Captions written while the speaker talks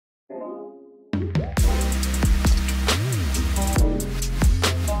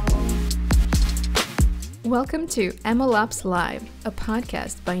Welcome to MLOps Live, a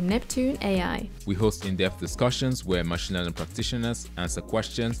podcast by Neptune AI. We host in-depth discussions where machine learning practitioners answer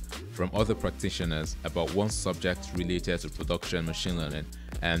questions from other practitioners about one subject related to production machine learning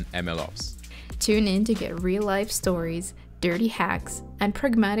and MLOps. Tune in to get real-life stories, dirty hacks, and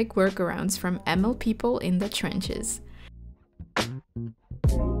pragmatic workarounds from ML people in the trenches.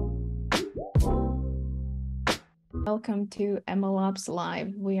 Welcome to MLOps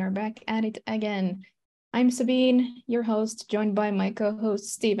Live. We are back at it again. I'm Sabine, your host, joined by my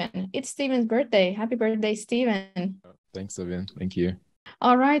co-host, Steven. It's Steven's birthday. Happy birthday, Steven. Thanks, Sabine. Thank you.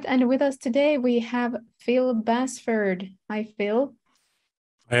 All right, and with us today, we have Phil Basford. Hi, Phil.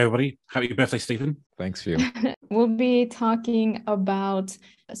 Hi, everybody. Happy birthday, Stephen. Thanks, Phil. We'll be talking about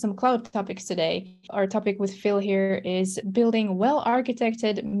some cloud topics today. Our topic with Phil here is building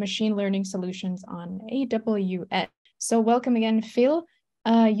well-architected machine learning solutions on AWS. So welcome again, Phil.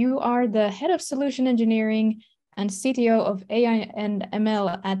 You are the head of solution engineering and CTO of AI and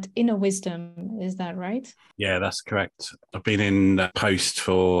ML at InnoWisdom. Is that right? Yeah, that's correct. I've been in post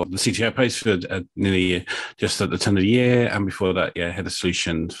for the CTO post for nearly just at the turn of the year. And before that, head of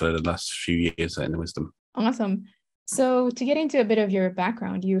solutions for the last few years at InnoWisdom. Awesome. So to get into a bit of your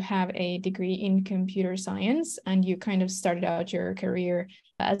background, you have a degree in computer science and you kind of started out your career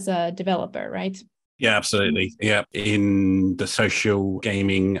as a developer, right? Yeah, absolutely. Yeah, in the social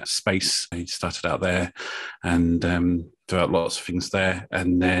gaming space, I started out there and developed lots of things there,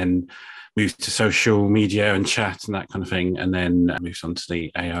 and then moved to social media and chat and that kind of thing, and then moved on to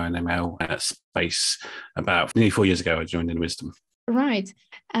the AI and ML space. About nearly 4 years ago, I joined InnoWisdom. Right.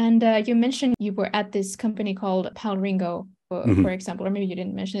 And you mentioned you were at this company called Palringo, for example, or maybe you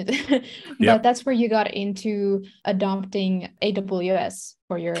didn't mention it, but that's where you got into adopting AWS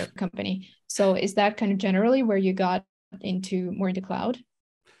for your company. So is that kind of generally where you got more into cloud?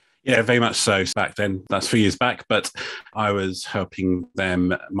 Yeah, very much so. Back then, that's 3 years back, but I was helping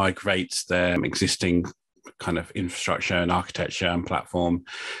them migrate their existing kind of infrastructure and architecture and platform,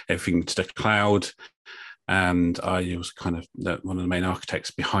 everything to the cloud. And I was kind of one of the main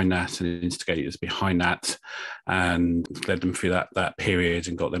architects behind that and instigators behind that, and led them through that period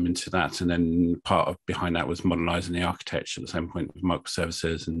and got them into that. And then behind that was modernizing the architecture at the same point with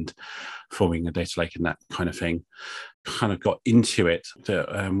microservices and forming a data lake and that kind of thing. Kind of got into it.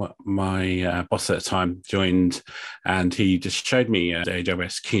 My boss at the time joined, and he just showed me the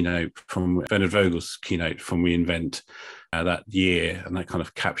AWS keynote from Bernard Vogel's keynote from reInvent that year, and that kind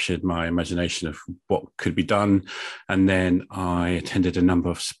of captured my imagination of what could be done. And then I attended a number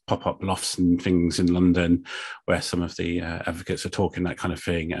of pop-up lofts and things in London where some of the advocates were talking, that kind of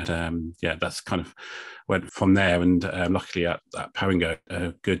thing. And that's kind of went from there. And luckily at Palringo,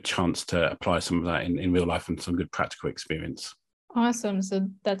 a good chance to apply some of that in real life and some good practical experience. Awesome. So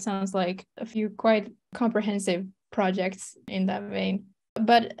that sounds like a few quite comprehensive projects in that vein.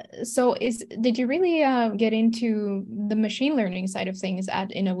 But so did you really get into the machine learning side of things at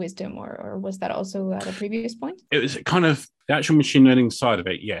InnoWisdom, or was that also at a previous point? It was kind of the actual machine learning side of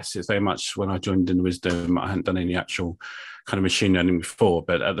it. Yes, it's very much when I joined InnoWisdom, I hadn't done any actual kind of machine learning before,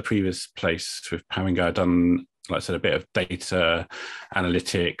 but at the previous place with Palringo, I'd done, like I said, a bit of data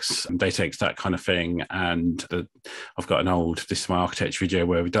analytics and data X, that kind of thing. And I've got this is my architecture video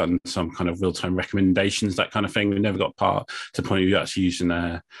where we've done some kind of real-time recommendations, that kind of thing. We never got to the point of you actually using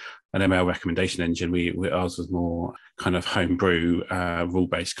an ML recommendation engine. Ours was more kind of homebrew,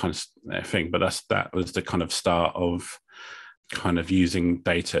 rule-based kind of thing. But that was the kind of start of kind of using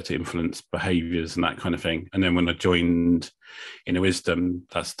data to influence behaviors and that kind of thing. And then when I joined InnoWisdom,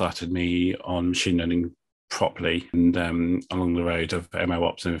 that started me on machine learning properly and along the road of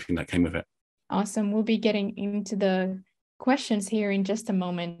MLOps and everything that came with it. Awesome. We'll be getting into the questions here in just a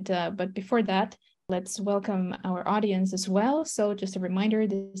moment. But before that, let's welcome our audience as well. So just a reminder,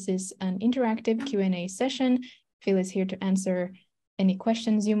 this is an interactive Q&A session. Phil is here to answer any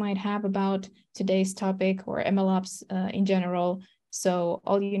questions you might have about today's topic or MLOps in general. So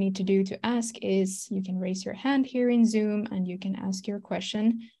all you need to do to ask is you can raise your hand here in Zoom and you can ask your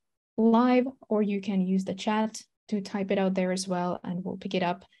question live, or you can use the chat to type it out there as well, and we'll pick it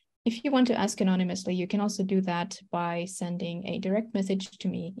up. If you want to ask anonymously, you can also do that by sending a direct message to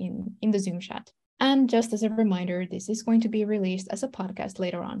me in the Zoom chat. And just as a reminder, this is going to be released as a podcast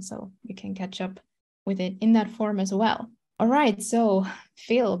later on, so you can catch up with it in that form as well. All right, so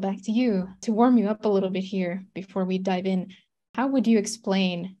Phil, back to you to warm you up a little bit here before we dive in. How would you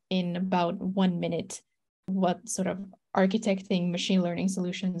explain in about 1 minute what sort of architecting machine learning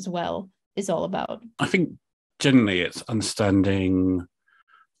solutions well is all about? I think generally it's understanding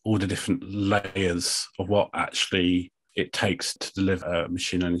all the different layers of what actually it takes to deliver a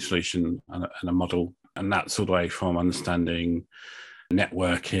machine learning solution and a model And that's all the way from understanding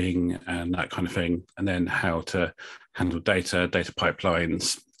networking and that kind of thing, and then how to handle data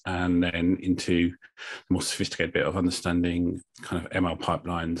pipelines, and then into the more sophisticated bit of understanding kind of ML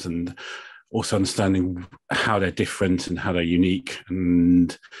pipelines, and also understanding how they're different and how they're unique.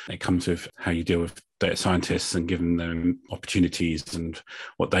 And it comes with how you deal with data scientists and giving them opportunities and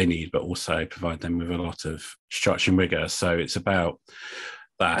what they need, but also provide them with a lot of structure and rigor. So it's about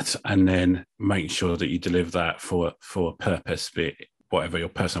that, and then making sure that you deliver that for a purpose, be it whatever your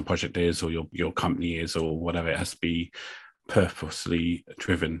personal project is or your company is or whatever. It has to be purposely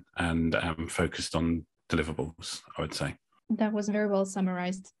driven and focused on deliverables, I would say. That was very well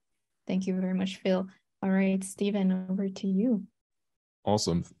summarized. Thank you very much, Phil. All right, Stephen, over to you.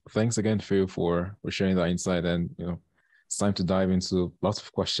 Awesome. Thanks again, Phil, for sharing that insight. And it's time to dive into lots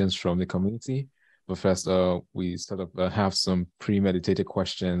of questions from the community. But first, we sort of have some premeditated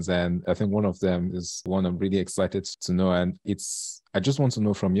questions, and I think one of them is one I'm really excited to know. And I just want to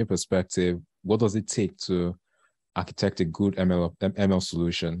know from your perspective, what does it take to architect a good ML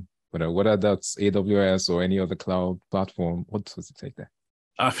solution? Whether that's AWS or any other cloud platform, what does it take there?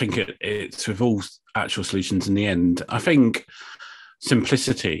 I think it's with all actual solutions in the end. I think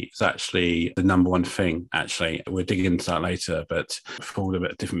simplicity is actually the number one thing. Actually, we'll dig into that later, but for all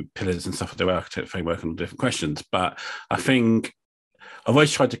the different pillars and stuff of the architect framework and different questions. But I think I've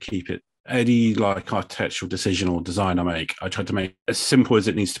always tried to keep it, any like architectural decision or design I make, I try to make it as simple as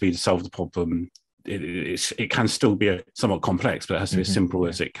it needs to be to solve the problem. It can still be somewhat complex, but it has to be as simple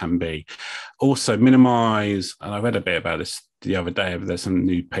as it can be. Also minimize, and I read a bit about this the other day, there's some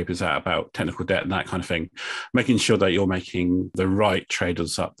new papers out about technical debt and that kind of thing, making sure that you're making the right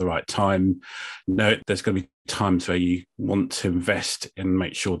trade-offs at the right time. No, there's going to be times where you want to invest and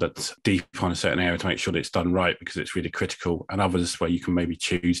make sure that's deep on a certain area to make sure that it's done right because it's really critical, and others where you can maybe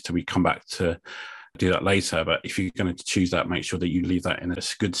choose to come back to do that later. But if you're going to choose that, make sure that you leave that in a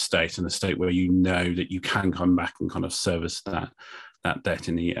good state, in a state where you know that you can come back and kind of service that debt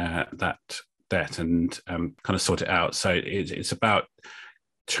in the that debt and kind of sort it out. So it's about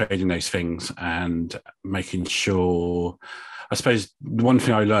trading those things and making sure. I suppose the one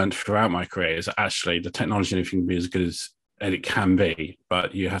thing I learned throughout my career is actually the technology and everything can be as good as it can be,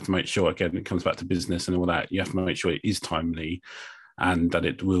 but you have to make sure, again, it comes back to business and all that, you have to make sure it is timely and that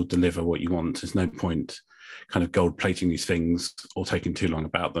it will deliver what you want. There's no point kind of gold plating these things or taking too long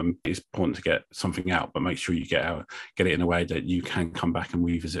about them. It's important to get something out, but make sure you get it in a way that you can come back and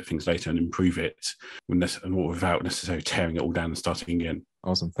revisit things later and improve it without necessarily tearing it all down and starting again.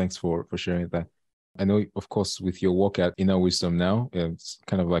 Awesome. Thanks for sharing that. I know, of course, with your work at Inner Wisdom now, it's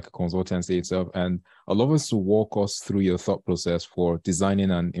kind of like a consultancy itself. And I'd love us to walk us through your thought process for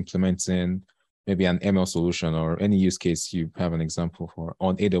designing and implementing maybe an ML solution or any use case you have an example for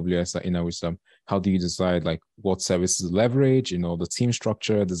on AWS at Inner Wisdom. How do you decide like what services leverage, the team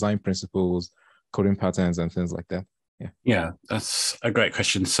structure, design principles, coding patterns, and things like that? Yeah, that's a great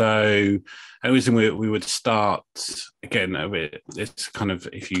question. So we would start, again, it's kind of,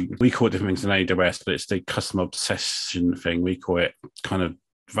 we call it different things in AWS, but it's the customer obsession thing. We call it kind of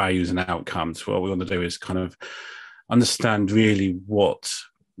values and outcomes. What we want to do is kind of understand really what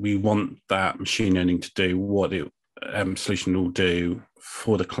we want that machine learning to do, what it solution will do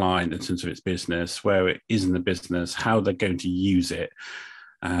for the client in terms of its business, where it is in the business, how they're going to use it,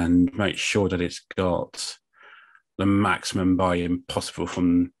 and make sure that it's got the maximum buy-in possible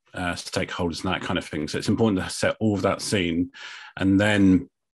from stakeholders and that kind of thing. So it's important to set all of that scene, and then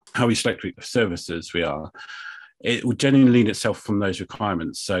how we select the services it will genuinely lead itself from those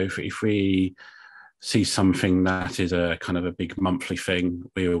requirements. So if we see something that is a kind of a big monthly thing,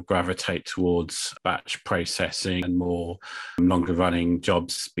 we will gravitate towards batch processing and more longer running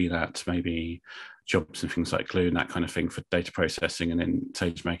jobs, be that maybe jobs and things like Glue and that kind of thing for data processing, and then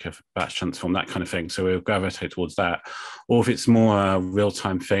SageMaker for batch transform, that kind of thing. So we'll gravitate towards that. Or if it's more a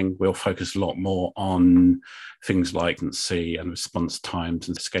real-time thing, we'll focus a lot more on things like latency and response times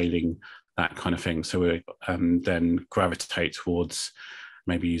and scaling, that kind of thing. So we'll then gravitate towards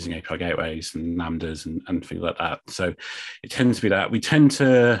maybe using API gateways and lambdas and things like that. So it tends to be that. We try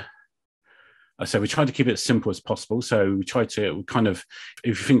to keep it as simple as possible. So we kind of,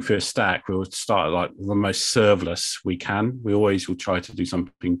 if you think for a stack, we'll start like the most serverless we can. We always will try to do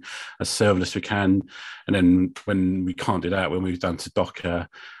something as serverless we can. And then when we can't do that, we'll move down to Docker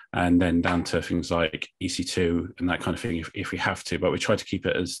and then down to things like EC2 and that kind of thing if we have to. But we try to keep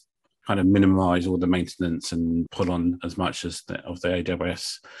it as kind of minimize all the maintenance and pull on as much of the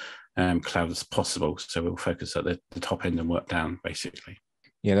AWS cloud as possible. So we'll focus at the top end and work down, basically.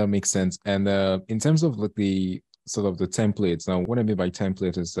 Yeah, that makes sense. And in terms of like the sort of the templates, now what I mean by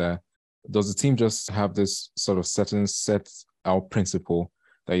template is does the team just have this sort of certain set out principle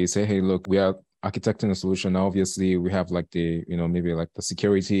that you say, hey, look, we are architecting a solution. Now, obviously, we have like the, maybe like the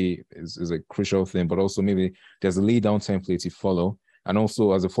security is a crucial thing, but also maybe there's a lead down template you follow. And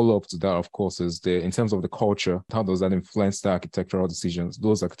also as a follow-up to that, of course, is in terms of the culture, how does that influence the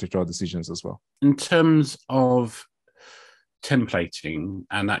those architectural decisions as well? In terms of templating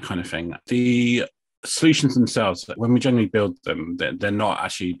and that kind of thing, the solutions themselves, when we generally build them, they're not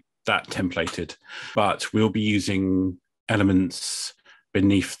actually that templated, but we'll be using elements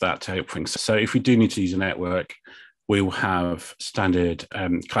beneath that to help things. So if we do need to use a network, we will have standard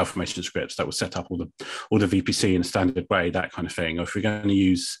CloudFormation scripts that will set up all the VPC in a standard way, that kind of thing. Or if we're going to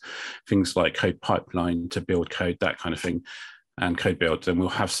use things like code pipeline to build code, that kind of thing, and code build, then we'll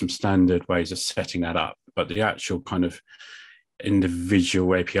have some standard ways of setting that up. But the actual kind of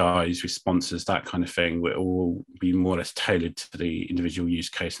individual APIs, responses, that kind of thing, will all be more or less tailored to the individual use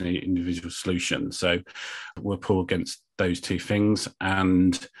case and the individual solution. So we'll pull against those two things.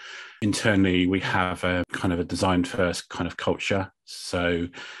 And internally, we have a kind of a design first kind of culture. So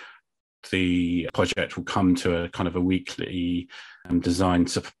the project will come to a kind of a weekly design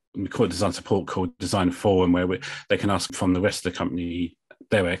we call it design support called design forum, where they can ask from the rest of the company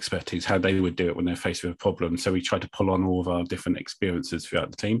their expertise, how they would do it when they're faced with a problem. So we try to pull on all of our different experiences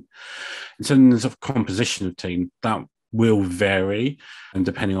throughout the team. In terms of composition of team, that will vary, and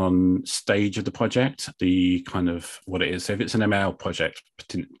depending on stage of the project, the kind of what it is. So if it's an ML project,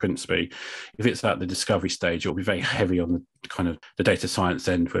 principally, if it's at the discovery stage, it'll be very heavy on the kind of the data science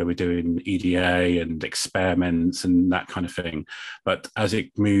end, where we're doing EDA and experiments and that kind of thing. But as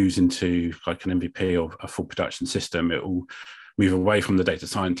it moves into like an MVP or a full production system, it will move away from the data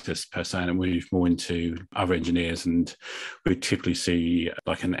scientists per se and move more into other engineers. And we typically see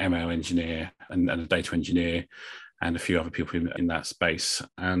like an ML engineer and a data engineer and a few other people in that space.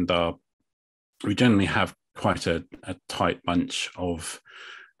 And we generally have quite a tight bunch of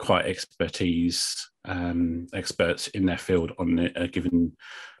quite experts in their field on a given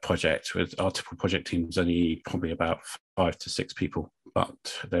project. With our typical project teams only probably about 5 to 6 people,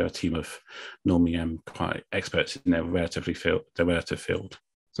 but they're a team of normally quite experts in their relative field.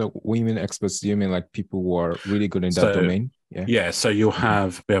 So when you mean experts, do you mean like people who are really good in that domain? Yeah, so we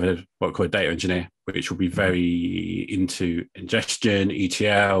have what we call a data engineer, which will be very into ingestion,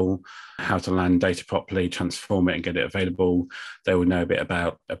 ETL, how to land data properly, transform it and get it available. They will know a bit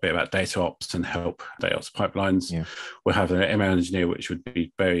about data ops and help data ops pipelines. Yeah. We'll have an ML engineer, which would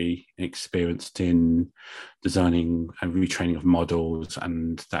be very experienced in designing and retraining of models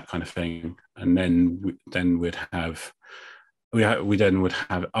and that kind of thing. And then we'd have we then would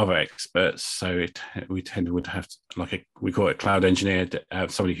have other experts. So we would have we call it cloud engineer,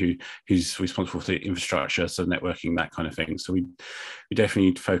 somebody who's responsible for the infrastructure, so networking, that kind of thing. So we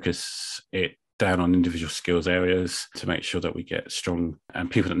definitely focus it down on individual skills areas to make sure that we get strong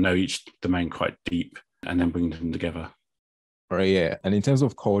and people that know each domain quite deep, and then bring them together. All right, yeah. And in terms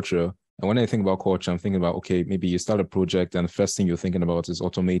of culture, and when I think about culture, I'm thinking about, okay, maybe you start a project and the first thing you're thinking about is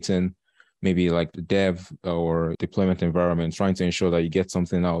automating maybe like the dev or deployment environment, trying to ensure that you get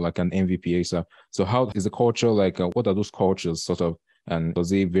something out like an MVP. So how is the culture like? What are those cultures sort of? And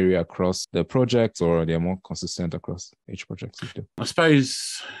does it vary across the projects, or they're more consistent across each project you do? I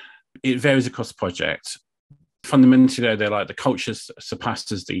suppose it varies across the project. Fundamentally, they're like the culture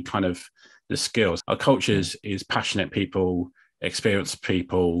surpasses the kind of the skills. Our cultures is passionate people, experienced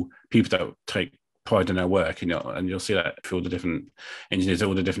people that take pride in their work, and you'll see that for all the different engineers at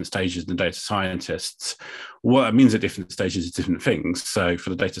all the different stages, and the data scientists. What it means at different stages is different things. So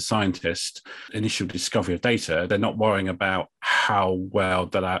for the data scientist, initial discovery of data, they're not worrying about how well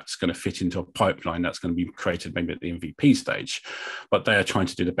that's going to fit into a pipeline that's going to be created maybe at the MVP stage, but they're trying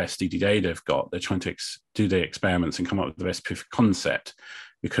to do the best EDA they've got. They're trying to do the experiments and come up with the best proof of concept,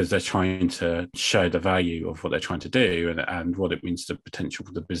 because they're trying to show the value of what they're trying to do and what it means to potential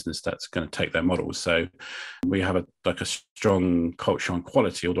for the business that's going to take their models. So we have a strong culture on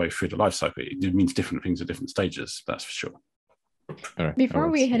quality all the way through the life cycle. It means different things at different stages, that's for sure. All right. Before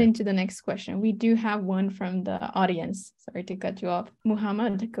we head into the next question, we do have one from the audience. Sorry to cut you off.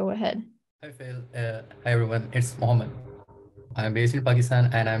 Muhammad, go ahead. Hi, Phil. Hi, everyone. It's Mohammed. I'm based in Pakistan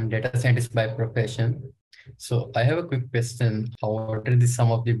and I'm data scientist by profession. So I have a quick question. What are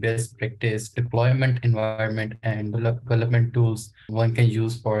some of the best practice deployment environment and development tools one can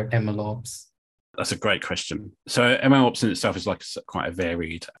use for MLOps? That's a great question. So MLOps in itself is quite a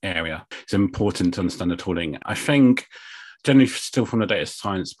varied area. It's important to understand the tooling. I think generally still from the data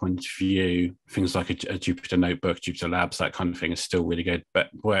science point of view, things like a Jupyter Notebook, Jupyter Labs, that kind of thing is still really good. But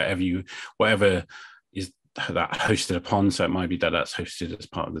whatever is that hosted upon. So it might be that that's hosted as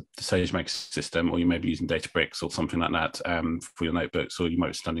part of the SageMaker system, or you may be using Databricks or something like that for your notebooks, or you might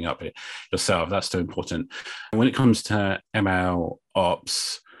be standing up it yourself. That's still important. And when it comes to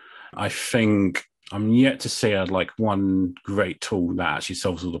MLOps, I think I'm yet to see one great tool that actually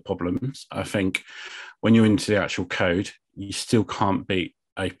solves all the problems. I think when you're into the actual code, you still can't beat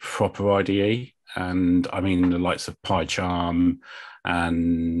a proper IDE. And I mean, the likes of PyCharm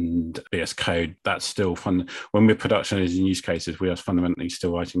and VS Code, that's still fun. When we're productionizing use cases, we are fundamentally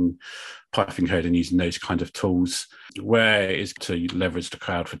still writing Python code and using those kind of tools. Where it is to leverage the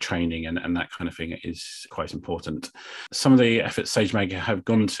cloud for training and that kind of thing is quite important. Some of the efforts SageMaker have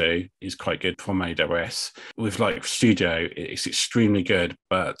gone to is quite good from AWS. With like Studio, it's extremely good,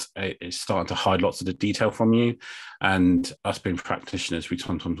 but it's starting to hide lots of the detail from you. And us being practitioners, we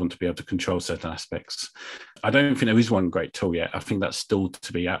sometimes want to be able to control certain aspects. I don't think there is one great tool yet. I think that's still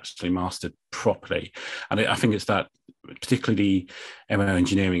to be actually mastered properly. And I think it's that, particularly ML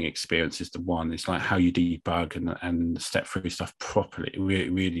engineering experience is the one. It's like how you debug and step through stuff properly,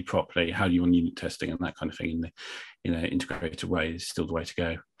 really properly. How do you run unit testing and that kind of thing in an integrated way is still the way to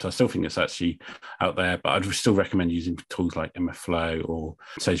go. So I still think it's actually out there, but I'd still recommend using tools like MFlow or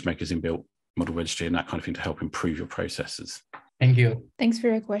SageMaker's inbuilt model registry and that kind of thing to help improve your processes. Thank you. Thanks for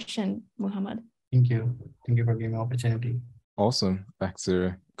your question, Muhammad. Thank you. Thank you for giving me the opportunity. Awesome. Back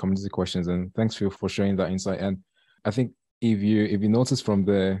to community questions, and thanks Phil for sharing that insight. And I think if you notice from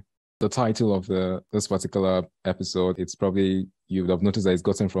the title of this particular episode, it's probably you would have noticed that it's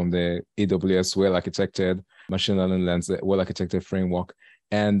gotten from the AWS well-architected machine learning lens, well-architected framework.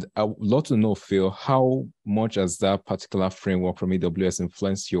 And I would love to know, Phil, how much has that particular framework from AWS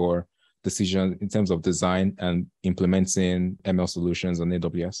influenced your decision in terms of design and implementing ML solutions on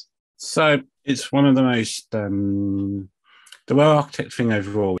AWS? So it's one of the most, the well-architected thing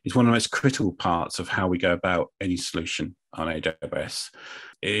overall is one of the most critical parts of how we go about any solution on AWS.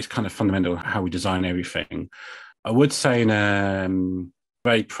 It is kind of fundamental how we design everything. I would say in a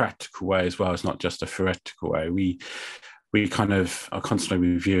very practical way as well as not just a theoretical way. We kind of are constantly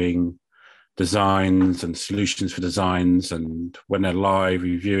reviewing designs and solutions for designs, and when they're live,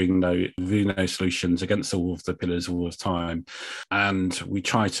 reviewing those solutions against all of the pillars all the time. And we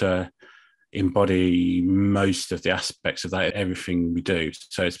try to embody most of the aspects of that, everything we do.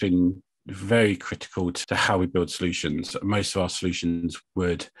 So it's been very critical to how we build solutions. Most of our solutions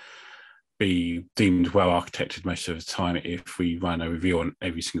would be deemed well architected most of the time if we run a review on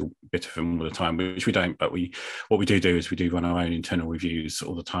every single bit of them all the time, which we don't. But what we do is we do run our own internal reviews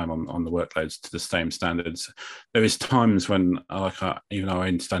all the time on the workloads to the same standards. There is times when even our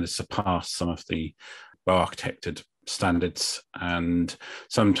own standards surpass some of the well architected standards, and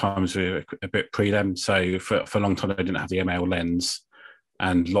sometimes we're a bit pre them. So for a long time, I didn't have the ML lens.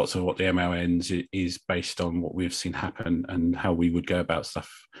 And lots of what the ML ends is based on what we've seen happen and how we would go about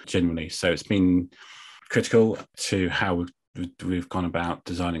stuff generally. So it's been critical to how we've gone about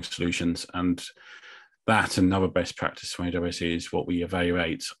designing solutions. And that and another best practice from AWS is what we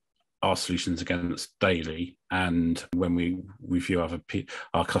evaluate our solutions against daily. And when we review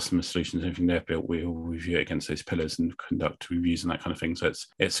our customer solutions, anything they've built, we'll review it against those pillars and conduct reviews and that kind of thing. So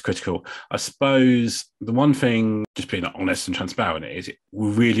it's critical. I suppose the one thing, just being honest and transparent, is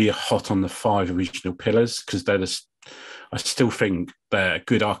we're really hot on the 5 original pillars because I still think they're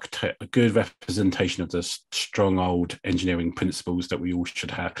a good representation of the strong old engineering principles that we all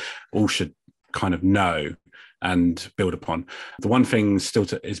should kind of know and build upon. The one thing still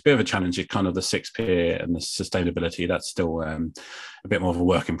is a bit of a challenge is kind of the 6 P and the sustainability. That's still a bit more of a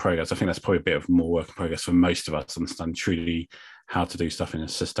work in progress. I think that's probably a bit of more work in progress for most of us to understand truly how to do stuff in a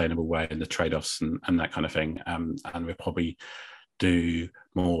sustainable way and the trade-offs and that kind of thing. And we'll probably do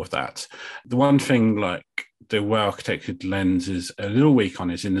more of that. The one thing like the well-architected lens is a little weak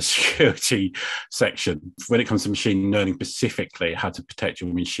on is in the security section. When it comes to machine learning specifically, how to protect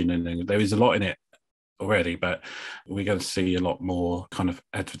your machine learning, there is a lot in it already, but we're going to see a lot more kind of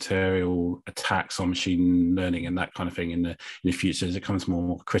adversarial attacks on machine learning and that kind of thing in the future as it comes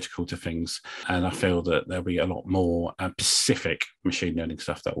more critical to things. And I feel that there'll be a lot more specific machine learning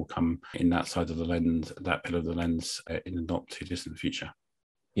stuff that will come in that side of the lens, that pillar of the lens, in the not too distant future.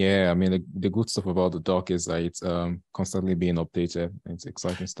 Yeah, I mean, the good stuff about the doc is that it's constantly being updated. It's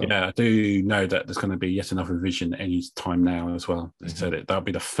exciting stuff. Yeah, I do know that there's going to be yet another revision any time now as well. Mm-hmm. So that'll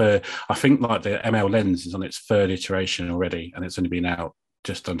be the third. I think like the ML lens is on its 3rd iteration already, and it's only been out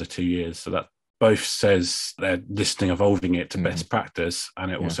just under 2 years. So that both says they're listening, evolving it to best practice,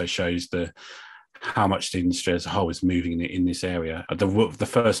 and it also shows how much the industry as a whole is moving in this area. The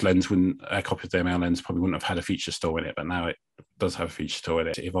first lens a copy of the ML lens probably wouldn't have had a feature store in it, but now it does have a feature store in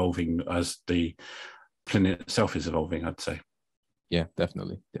it, evolving as the discipline itself is evolving, I'd say. Yeah,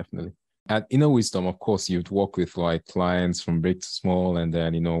 definitely. At Inner Wisdom, of course, you'd work with like clients from big to small, and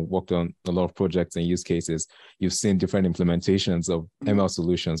then, worked on a lot of projects and use cases. You've seen different implementations of ML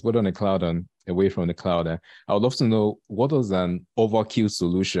solutions, both on the cloud and away from the cloud. And I would love to know, what does an overkill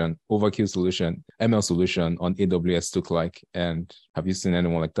solution, ML solution on AWS look like? And have you seen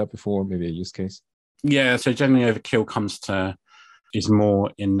anyone like that before? Maybe a use case? Yeah, so generally overkill is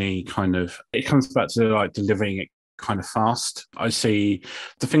more in the it comes back to like delivering it kind of fast. The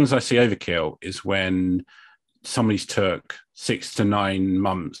things I see overkill is when somebody's took 6 to 9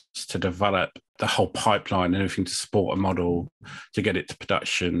 months to develop the whole pipeline and everything to support a model to get it to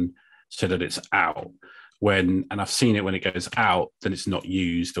production so that it's out. And I've seen it when it goes out, then it's not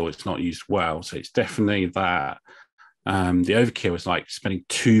used or it's not used well. So it's definitely that. The overkill is like spending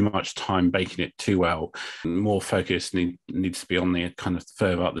too much time baking it too well. More focus needs to be on the kind of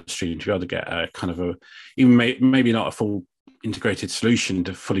further up the stream to be able to get a kind of even maybe not a full integrated solution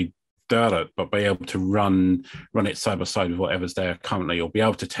to fully develop, but be able to run it side by side with whatever's there currently, or be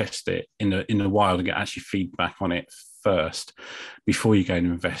able to test it in the wild and get actually feedback on it first before you go and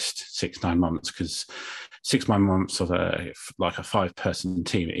invest 6-9 months, because 6-9 months of a 5-person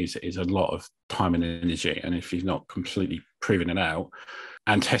team is a lot of time and energy. And if you've not completely proven it out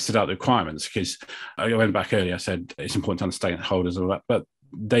and tested out the requirements, because I went back earlier, I said it's important to understand stakeholders and all that, but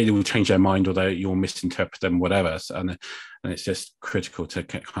they will change their mind or you'll misinterpret them, whatever. And it's just critical to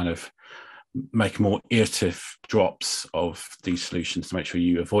kind of make more iterative drops of these solutions to make sure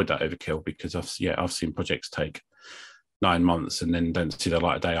you avoid that overkill, because I've seen projects take 9 months and then don't see the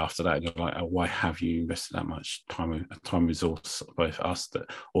light of day after that. And you're like, oh, why have you invested that much time resource, both us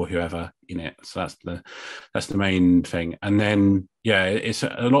or whoever in it? So that's the main thing. And then it's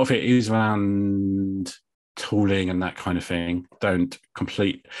a lot of it is around tooling and that kind of thing. Don't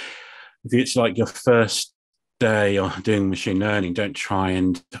complete. If it's like your first day or doing machine learning, don't try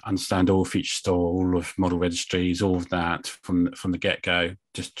and understand all feature store, all of model registries, all of that from the get-go.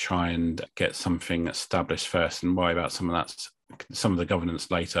 Just try and get something established first and worry about some of the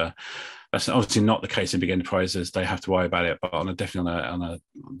governance later. That's obviously not the case in big enterprises. They have to worry about it, but definitely on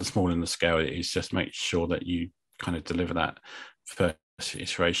the small end of the scale, it is just make sure that you kind of deliver that first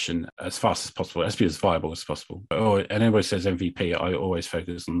iteration as fast as possible. It has to be as viable as possible. And everybody says MVP, I always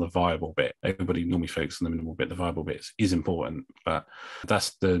focus on the viable bit. Everybody normally focuses on the minimal bit. The viable bit is important, but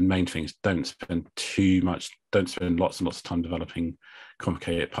that's the main thing, is don't spend lots and lots of time developing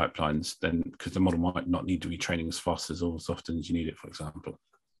complicated pipelines, then, because the model might not need to be training as fast as or as often as you need it, for example.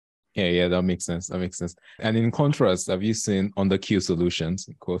 Yeah, that makes sense. And in contrast, have you seen underkill solutions,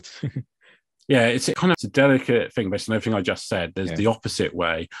 quote? Yeah, it's kind of a delicate thing based on everything I just said. There's the opposite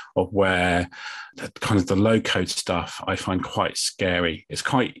way of where the low-code stuff I find quite scary. It's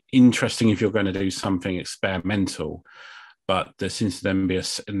quite interesting if you're going to do something experimental, but there seems to then be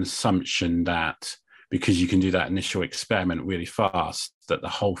an assumption that because you can do that initial experiment really fast, that the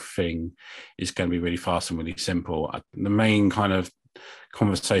whole thing is going to be really fast and really simple. The main kind of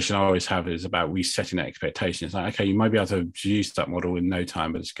conversation I always have is about resetting that expectation. It's like, okay, you might be able to produce that model in no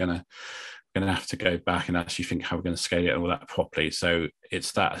time, but it's going to have to go back and actually think how we're going to scale it and all that properly. So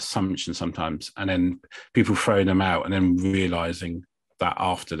it's that assumption sometimes, and then people throwing them out and then realizing that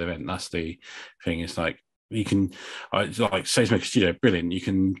after the event. That's the thing. It's like you can, like SageMaker Studio, brilliant. You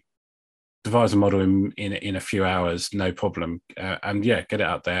can devise a model in a few hours, no problem, and get it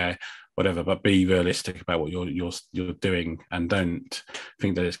out there, whatever. But be realistic about what you're doing, and don't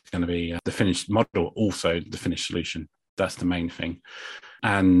think that it's going to be the finished model, also the finished solution. That's the main thing,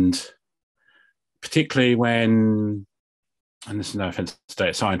 and particularly when, and this is no offense to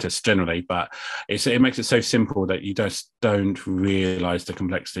data scientists generally, but it makes it so simple that you just don't realize the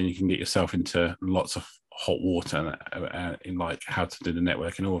complexity, and you can get yourself into lots of hot water in like how to do the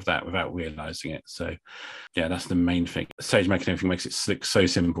network and all of that without realizing it. So that's the main thing. SageMaker and everything makes it so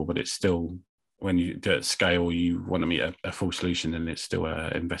simple, but it's still, when you do it at scale, you want to meet a full solution, and it's still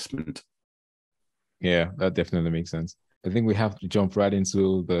an investment. Yeah, that definitely makes sense. I think we have to jump right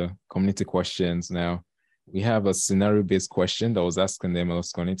into the community questions now. We have a scenario-based question that was asked in the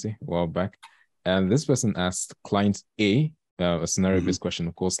MLOps community a while back. And this person asked client A, a scenario-based question.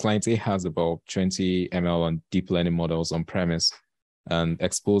 Of course, client A has about 20 ML and deep learning models on premise and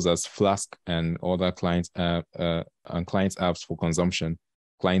exposed as Flask and other client apps for consumption.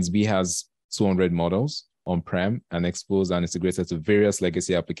 Client B has 200 models on-prem and exposed and integrated to various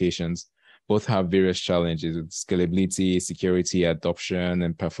legacy applications. Both have various challenges with scalability, security, adoption,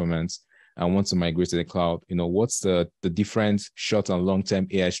 and performance, and want to migrate to the cloud. What's the different short and long-term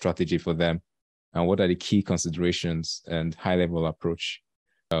AI strategy for them? And what are the key considerations and high-level approach?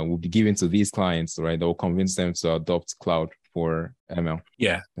 will be given to these clients, right? That will convince them to adopt cloud for ML?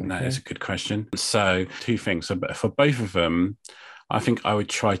 Yeah, that is a good question. So 2 things. So for both of them, I think I would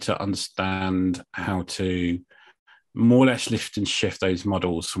try to understand how to more or less lift and shift those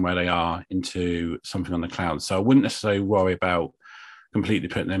models from where they are into something on the cloud. So I wouldn't necessarily worry about completely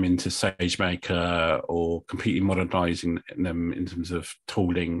putting them into SageMaker or completely modernizing them in terms of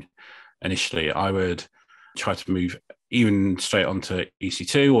tooling initially. I would try to move even straight onto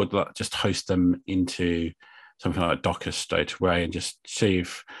EC2 or just host them into something like Docker straight away and just see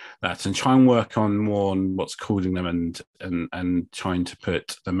if that's, and try and work on more on what's cooling them and trying to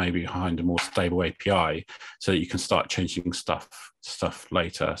put them maybe behind a more stable API so that you can start changing stuff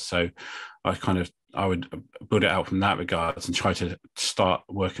later. So I would build it out from that regards and try to start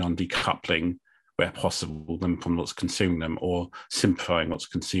working on decoupling where possible them from what's consuming them, or simplifying what's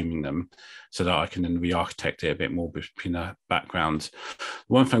consuming them, so that I can then re-architect it a bit more between the backgrounds.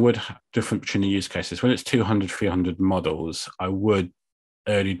 One thing I would different between the use cases, when it's 200, 300 models, I would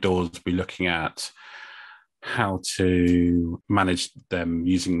early doors be looking at how to manage them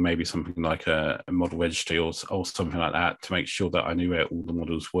using maybe something like a model registry or something like that, to make sure that I knew where all the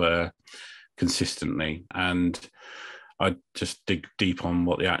models were consistently. And I'd just dig deep on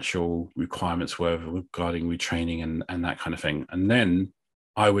what the actual requirements were regarding retraining and that kind of thing. And then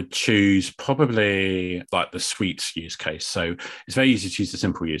I would choose probably like the suites use case. So it's very easy to choose the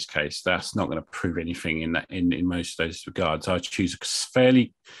simple use case. That's not going to prove anything in most of those regards. I'd choose a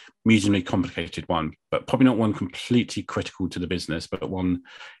fairly mediumly complicated one, but probably not one completely critical to the business, but one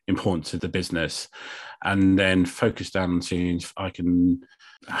important to the business. And then focus down on seeing if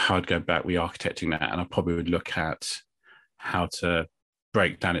how I'd go about re-architecting that. And I probably would look at how to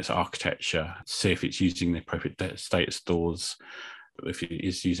break down its architecture, see if it's using the appropriate state stores, if it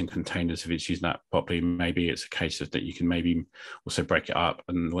is using containers, if it's using that properly. Maybe it's a case of that you can maybe also break it up,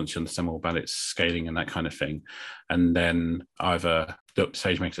 and once you understand more about its scaling and that kind of thing, and then either look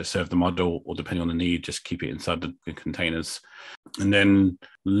SageMaker to serve the model, or depending on the need, just keep it inside the containers. And then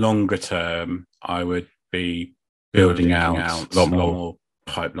longer term, I would be building out a lot more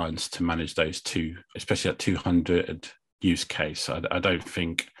pipelines to manage those two, especially at 200 use case. I don't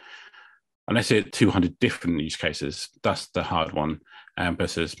think, unless it's 200 different use cases, that's the hard one,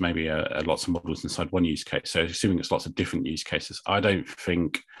 versus maybe lots of models inside one use case. So assuming it's lots of different use cases, I don't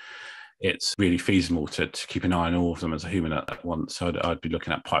think it's really feasible to keep an eye on all of them as a human at once. So I'd be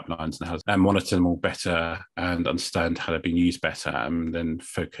looking at pipelines and how to monitor them all better and understand how they're being used better, and then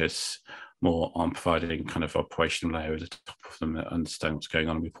focus more on providing kind of operational layer at the top of them that understand what's going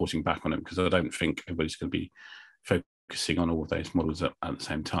on and reporting back on them, because I don't think everybody's going to be focusing on all of those models at the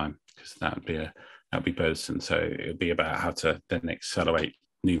same time, because that'd be burdensome. So it would be about how to then accelerate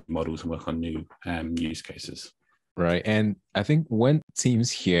new models and work on new use cases. Right. And I think when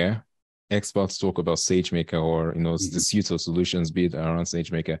teams hear experts talk about SageMaker, or the suite of solutions built around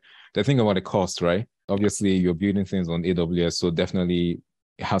SageMaker, they think about the cost, right? Obviously, you're building things on AWS, so definitely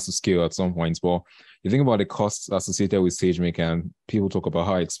it has to scale at some points. But you think about the costs associated with SageMaker, and people talk about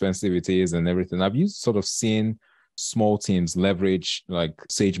how expensive it is and everything. Have you sort of seen small teams leverage like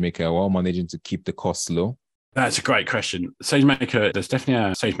SageMaker while managing to keep the costs low? That's a great question. SageMaker, there's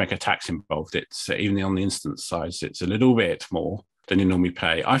definitely a SageMaker tax involved. It's even on the instance size, it's a little bit more than you normally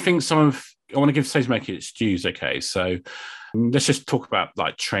pay. I think I want to give SageMaker its dues. Okay, so let's just talk about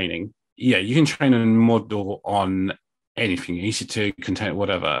like training. Yeah, you can train a model on anything, EC2, container,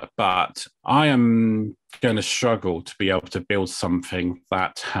 whatever, but I am going to struggle to be able to build something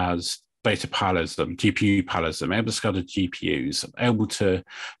that has data parallelism, GPU parallelism, able to scale the GPUs, able to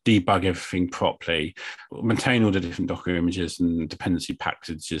debug everything properly, maintain all the different Docker images and dependency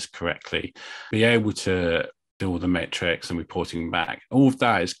packages correctly, be able to do all the metrics and reporting back. All of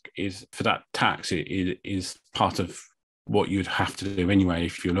that is for that tax, it is part of what you'd have to do anyway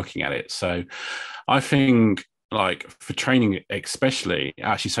if you're looking at it. So I think, like for training especially,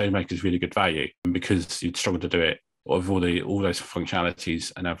 actually SageMaker is really good value, because you'd struggle to do it with all those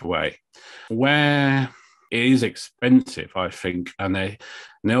functionalities another way. Where it is expensive, I think, and they're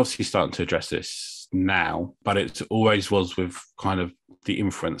obviously starting to address this now, but it always was with kind of the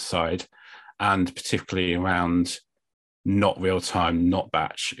inference side, and particularly around not real time, not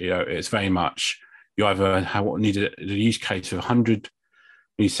batch. It's very much you either need a use case of 100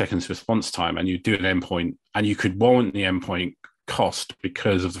 milliseconds response time, and you do an endpoint, and you could warrant the endpoint cost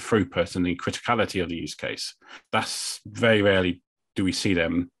because of the throughput and the criticality of the use case. That's very rarely do we see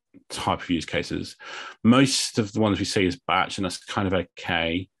them type of use cases. Most of the ones we see is batch, and that's kind of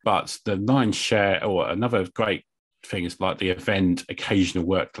okay. But the lion's share, or another great thing, is like the event occasional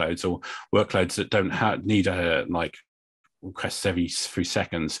workloads, or workloads that don't need a like requests every few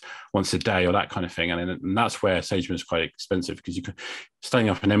seconds, once a day, or that kind of thing. And that's where SageMaker is quite expensive, because setting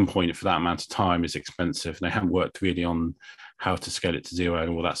up an endpoint for that amount of time is expensive. And they haven't worked really on how to scale it to zero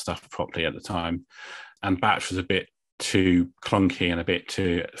and all that stuff properly at the time. And batch was a bit too clunky and a bit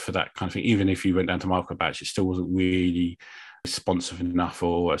too for that kind of thing. Even if you went down to micro batch, it still wasn't really responsive enough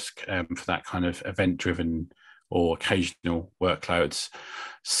or for that kind of event-driven or occasional workloads.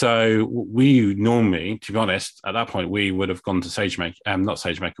 So we normally, to be honest, at that point, we would have gone to SageMaker, not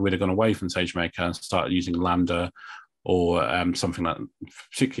SageMaker, we'd have gone away from SageMaker and started using Lambda or something like,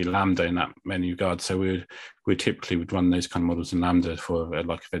 particularly Lambda in that many regards. So we typically would run those kind of models in Lambda for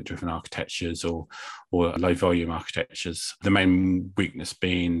like event-driven architectures or low-volume architectures. The main weakness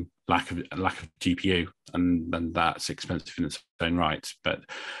being lack of GPU, and that's expensive in its own right. But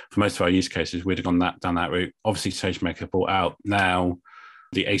for most of our use cases, we'd have gone down that route. Obviously, SageMaker brought out now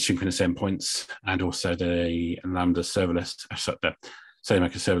the asynchronous endpoints and also the Lambda serverless, the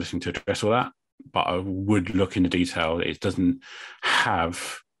SageMaker serverless to address all that. But I would look into detail. It doesn't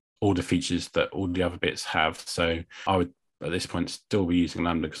have all the features that all the other bits have. So I would, at this point, still be using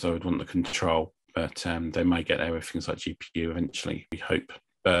Lambda because I would want the control. But they might get there with things like GPU eventually, we hope.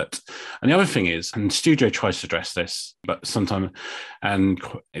 And the other thing is, and Studio tries to address this, but sometimes, and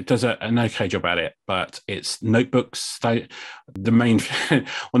it does an okay job at it, but it's notebooks. One of the main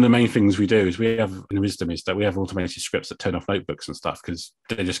things we do is we have in Wisdom is that we have automated scripts that turn off notebooks and stuff because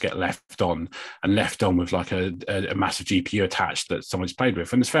they just get left on with like a massive GPU attached that someone's played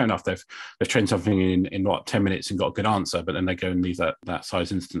with. And it's fair enough. They've trained something in 10 minutes and got a good answer, but then they go and leave that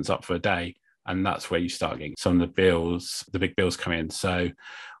size instance up for a day. And that's where you start getting some of the big bills come in. So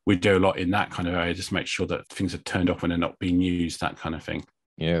we do a lot in that kind of area, just make sure that things are turned off when they're not being used, that kind of thing.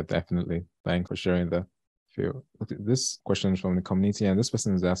 Yeah, definitely. Thanks for sharing that, Phil. Okay, this question is from the community, and this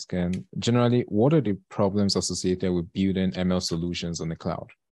person is asking, generally, what are the problems associated with building ML solutions on the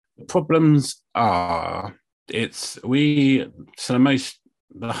cloud? The problems are,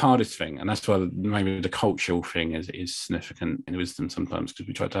 the hardest thing, and that's why maybe the cultural thing is significant in Wisdom sometimes, because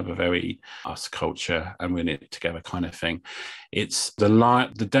we try to have a very us culture and we're in it together kind of thing. It's the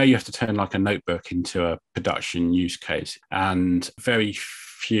day you have to turn like a notebook into a production use case, and very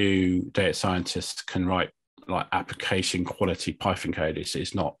few data scientists can write like application quality Python code.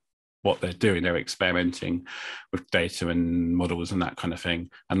 It's not what they're doing. They're experimenting with data and models and that kind of thing.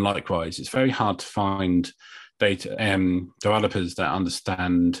 And likewise, it's very hard to find data developers that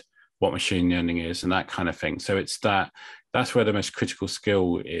understand what machine learning is and that kind of thing. So it's that's where the most critical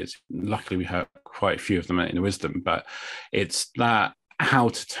skill is. Luckily, we have quite a few of them in the Wisdom, but it's that how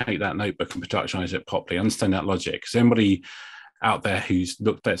to take that notebook and productionize it properly, understand that logic. Because anybody out there who's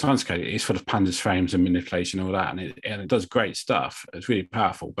looked at science code, it's full of pandas, frames, and manipulation, and all that, and it does great stuff. It's really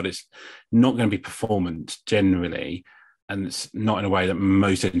powerful, but it's not going to be performant generally. And it's not in a way that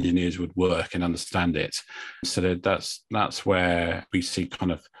most engineers would work and understand it. So that's where we see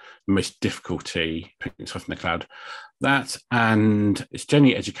kind of the most difficulty picking stuff in the cloud. That, and it's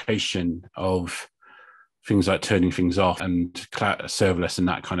generally education of things like turning things off and cloud serverless and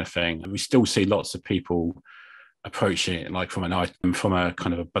that kind of thing. And we still see lots of people approaching it like from a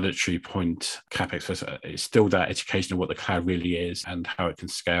kind of a budgetary point, CapEx. It's still that education of what the cloud really is and how it can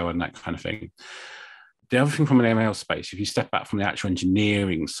scale and that kind of thing. The other thing from an ML space, if you step back from the actual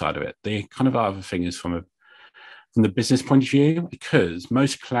engineering side of it, the kind of other thing is from the business point of view, because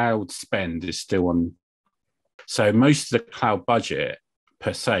most cloud spend is still on. So most of the cloud budget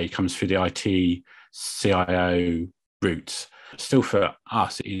per se comes through the IT CIO route. Still for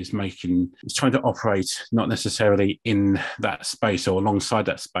us, it's trying to operate not necessarily in that space or alongside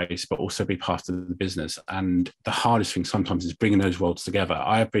that space, but also be part of the business. And the hardest thing sometimes is bringing those worlds together.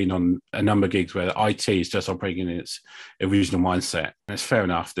 I have been on a number of gigs where IT is just operating in its original mindset. And it's fair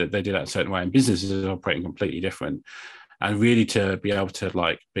enough that they do that a certain way, and businesses are operating completely different. And really to be able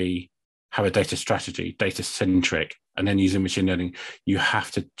to have a data strategy, data centric, and then using machine learning, you have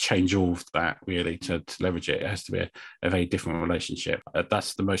to change all of that really to leverage it. It has to be a very different relationship.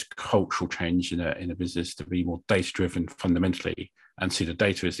 That's the most cultural change in a business, to be more data driven fundamentally and see the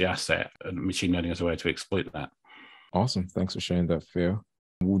data as the asset and machine learning as a way to exploit that. Awesome. Thanks for sharing that, Phil.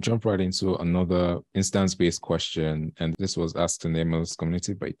 We'll jump right into another instance-based question. And this was asked in the MLOps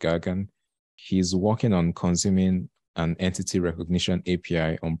community by Gagan. He's working on consuming an entity recognition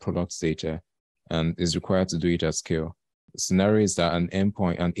API on product data and is required to do it at scale. The scenario is that an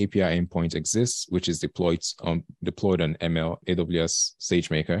API endpoint exists, which is deployed on ML AWS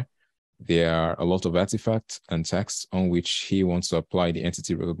SageMaker. There are a lot of artifacts and text on which he wants to apply the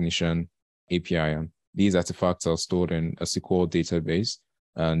entity recognition API on. These artifacts are stored in a SQL database,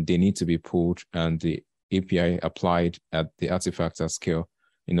 and they need to be pulled, and the API applied at the artifact at scale,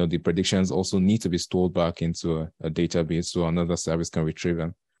 the predictions also need to be stored back into a database so another service can retrieve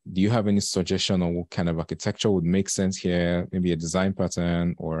them. Do you have any suggestion on what kind of architecture would make sense here? Maybe a design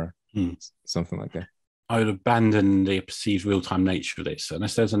pattern or something like that? I would abandon the perceived real-time nature of this,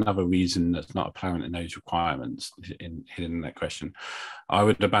 unless there's another reason that's not apparent in those requirements hidden in that question. I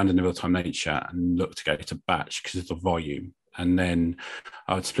would abandon the real-time nature and look to go to batch because of the volume. And then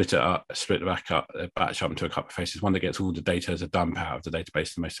I would split the batch up into a couple of phases. One that gets all the data as a dump out of the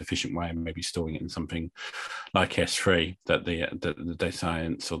database in the most efficient way, and maybe storing it in something like S3 that the data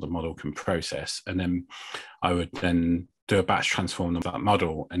science or the model can process. And then I would then do a batch transform of that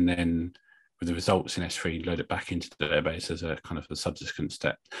model, and then with the results in S3, load it back into the database as a kind of a subsequent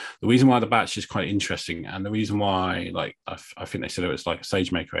step. The reason why the batch is quite interesting, and the reason why, like, I think they said it was like a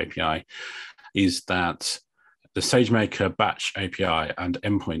SageMaker API, is that the SageMaker batch API and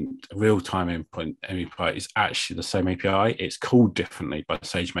real-time endpoint API is actually the same API. It's called differently by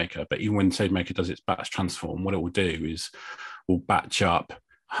SageMaker, but even when SageMaker does its batch transform, what it will do is will batch up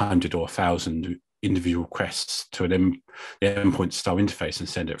 100 or 1,000 individual requests to the endpoint style interface and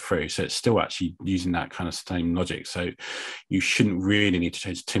send it through. So it's still actually using that kind of same logic. So you shouldn't really need to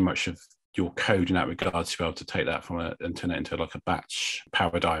change too much of your code in that regard to be able to take that and turn it into like a batch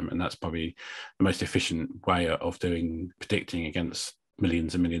paradigm. And that's probably the most efficient way of predicting against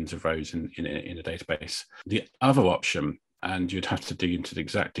millions and millions of rows in a database. The other option, and you'd have to dig into the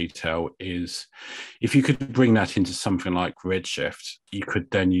exact detail, is if you could bring that into something like Redshift, you could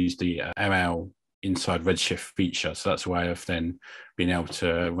then use the ML inside Redshift feature. So that's a way of then being able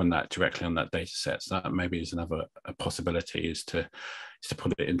to run that directly on that data set. So that maybe is another possibility, is to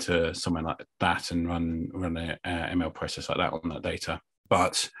put it into somewhere like that and run a ML process like that on that data.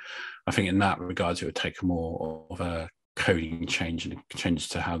 But I think in that regards, it would take more of a coding change and change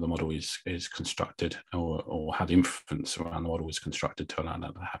to how the model is constructed, or how the inference around the model is constructed to allow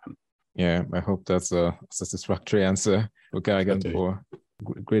that to happen. Yeah, I hope that's a satisfactory answer. Okay, again, for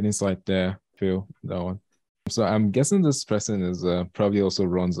great insight there, Phil, that one. So I'm guessing this person is probably also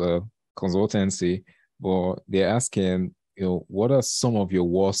runs a consultancy, but they're asking, what are some of your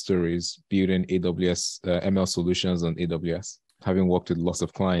war stories building AWS ML solutions on AWS? Having worked with lots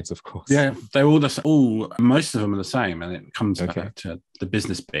of clients, of course. Yeah, they're most of them are the same. And it comes back to the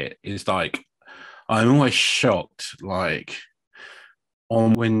business bit. Is like, I'm always shocked, like,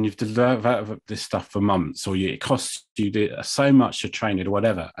 on when you've developed this stuff for months, or it costs you so much to train it or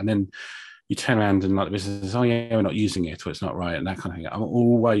whatever. And then you turn around and like the business says, oh yeah, we're not using it, or it's not right, and that kind of thing. I'm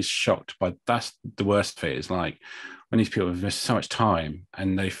always shocked by that's the worst of it, is like when these people have invested so much time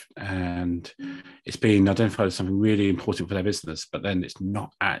and it's been identified as something really important for their business, but then it's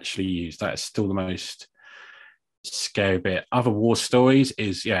not actually used. That is still the most scary bit. Other war stories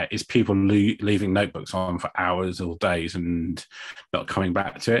is people leaving notebooks on for hours or days and not coming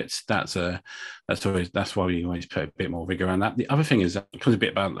back to it. That's why we always put a bit more rigor around that. The other thing is, it comes a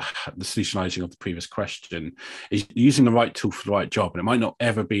bit about the solutionizing of the previous question, is using the right tool for the right job, and it might not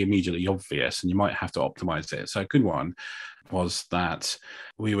ever be immediately obvious, and you might have to optimize it. So a good one was that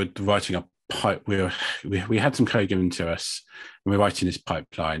we were writing a pipe. We had some code given to us, and we were writing this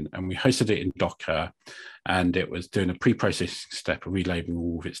pipeline, and we hosted it in Docker, and it was doing a pre-processing step of relabeling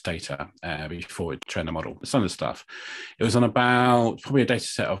all of its data before it trained the model. Some of the stuff, it was on about probably a data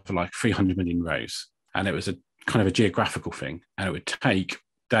set of like 300 million rows, and it was a kind of a geographical thing, and it would take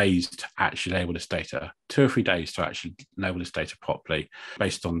days to actually label this data, 2 or 3 days to actually label this data properly,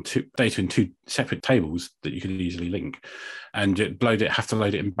 based on data in 2 separate tables that you could easily link, and have to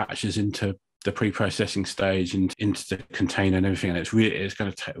load it in batches into the pre-processing stage and into the container and everything. And we're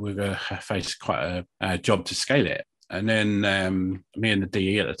going to face quite a job to scale it. And then me and the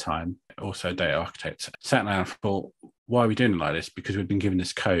DE at the time, also a data architect, sat down and thought, why are we doing it like this? Because we'd been given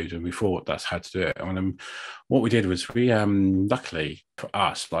this code and we thought that's how to do it. And what we did was luckily for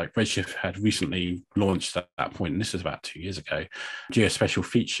us, like Redshift had recently launched at that point, and this was about 2 years ago, geospatial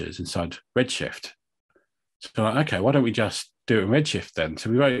features inside Redshift. So okay, why don't we just do it in Redshift then? So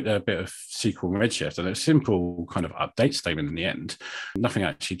we wrote a bit of SQL in Redshift, and a simple kind of update statement in the end. Nothing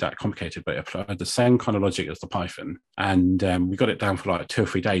actually that complicated, but it applied the same kind of logic as the Python. And we got it down for like 2 or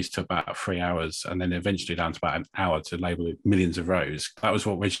 3 days to about 3 hours, and then eventually down to about an hour to label millions of rows. That was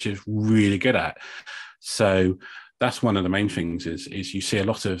what Redshift is really good at. So that's one of the main things is you see a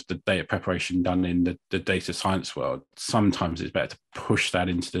lot of the data preparation done in the data science world. Sometimes it's better to push that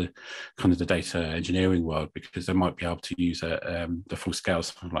into the kind of the data engineering world, because they might be able to use the full scale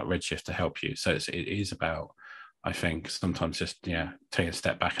something like Redshift to help you. So it is about I think sometimes just taking a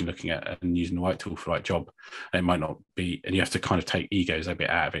step back and looking at and using the right tool for the right job. And it might not be, and you have to kind of take egos a bit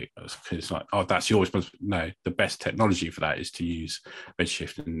out of it, because it's like, oh, that's your responsibility. No, the best technology for that is to use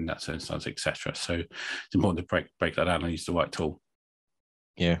Redshift in that instance, etc. So it's important to break that down and use the right tool.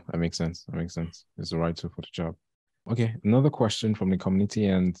 Yeah, that makes sense. It's the right tool for the job. Okay, another question from the community,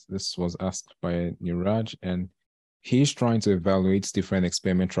 and this was asked by Niraj, and he's trying to evaluate different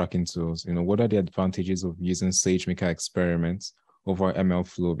experiment tracking tools. What are the advantages of using SageMaker experiments over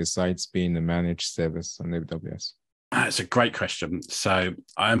MLflow besides being a managed service on AWS? It's a great question. So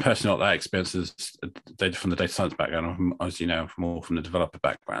I am personally not that experienced from the data science background. As you know, more from the developer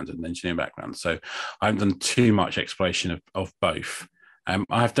background and the engineering background. So I haven't done too much exploration of both.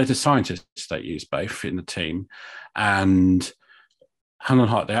 I have data scientists that use both in the team, and hand on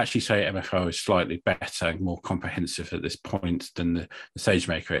heart, they actually say MFO is slightly better and more comprehensive at this point than the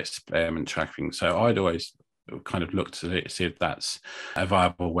SageMaker experiment tracking. So I'd always kind of look to see if that's a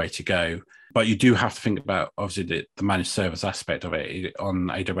viable way to go. But you do have to think about, obviously, the managed service aspect of it. On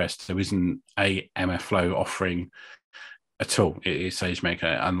AWS, there isn't a MFlow offering at all. It is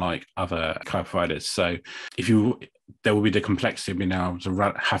SageMaker, unlike other cloud providers. So there will be the complexity of being able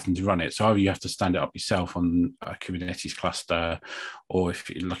to having to run it. So either you have to stand it up yourself on a Kubernetes cluster, or if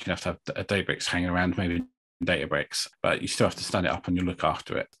you're lucky enough to have a Databricks hanging around, maybe Databricks, but you still have to stand it up and you look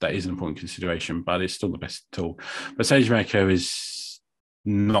after it. That is an important consideration, but it's still the best tool. But SageMaker is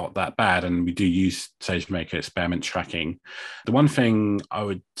not that bad, and we do use SageMaker experiment tracking. The one thing I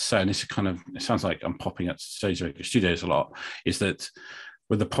would say, and this is it sounds like I'm popping up SageMaker Studios a lot, is that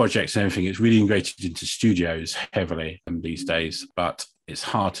with the projects and everything, it's really integrated into Studios heavily these days, but it's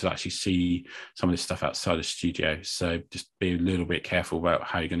hard to actually see some of this stuff outside of Studio. So just be a little bit careful about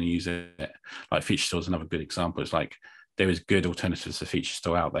how you're going to use it. Like Feature Store is another good example. It's like there is good alternatives to Feature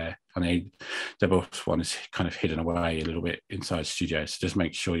Store out there. And the DevOps one is kind of hidden away a little bit inside Studio. So just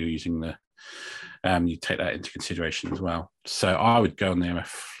make sure you're using you take that into consideration as well. So I would go on the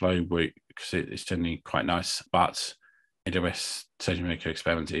MFlow route because it's generally quite nice, but AWS SageMaker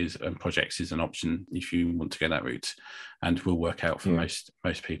experiment and projects is an option if you want to go that route, and will work out for most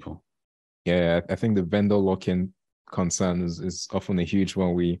people. Yeah, I think the vendor lock-in concern is often a huge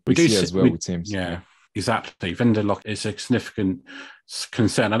one we see as well with teams. Yeah, exactly. Vendor lock is a significant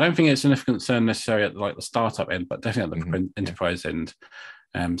concern. I don't think it's a significant concern necessarily at the startup end, but definitely at the enterprise end.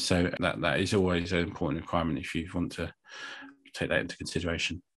 So that is always an important requirement if you want to take that into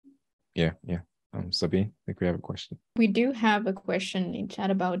consideration. Yeah. Sabine, I think we have a question. We do have a question in chat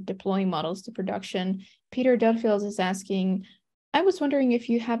about deploying models to production. Peter Dudfield is asking, I was wondering if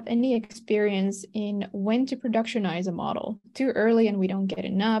you have any experience in when to productionize a model. Too early and we don't get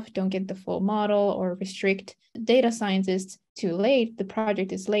enough, don't get the full model, or restrict data scientists too late, the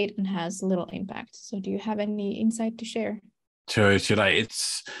project is late and has little impact. So do you have any insight to share? Too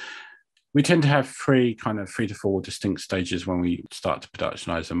late. We tend to have three to four distinct stages when we start to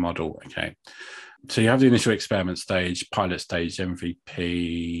productionize a model. Okay. So you have the initial experiment stage, pilot stage,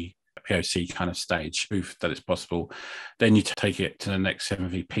 MVP, POC kind of stage, proof that it's possible. Then you take it to the next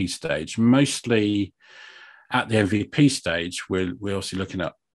MVP stage. Mostly at the MVP stage, we're also looking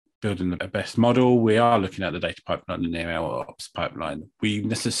at building the best model. We are looking at the data pipeline and the MLOps pipeline. We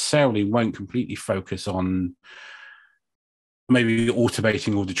necessarily won't completely focus on maybe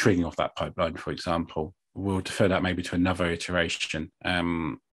automating all the triggering of that pipeline, for example. We'll defer that maybe to another iteration,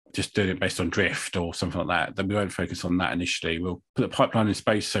 just doing it based on drift or something like that. Then we won't focus on that initially. We'll put the pipeline in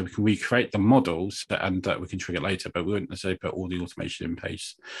space so we can recreate the models and we can trigger it later, but we won't necessarily put all the automation in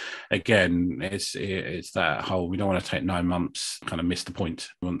place. Again, it's that whole, we don't want to take 9 months, kind of miss the point.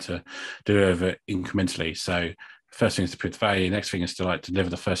 We want to do it incrementally. So first thing is to prove the value. Next thing is to deliver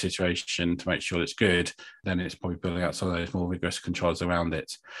the first iteration to make sure it's good. Then it's probably building out some of those more rigorous controls around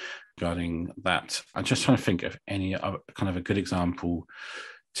it regarding that. I'm just trying to think of any other kind of a good example,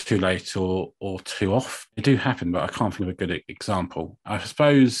 too late or too off. They do happen, but I can't think of a good example. I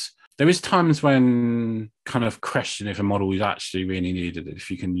suppose there is times when kind of question if a model is actually really needed,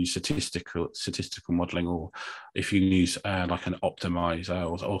 if you can use statistical modeling, or if you can use like an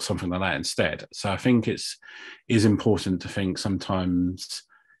optimizer or something like that instead. So I think is important to think sometimes,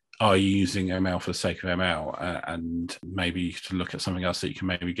 are you using ML for the sake of ML, and maybe to look at something else that you can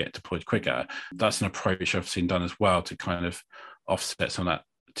maybe get deployed quicker. That's an approach I've seen done as well to kind of offset some of that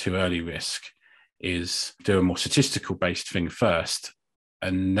too early risk, is do a more statistical based thing first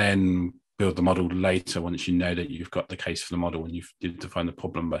and then build the model later once you know that you've got the case for the model and you've defined the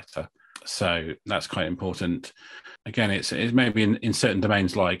problem better. So that's quite important. Again, it's maybe in certain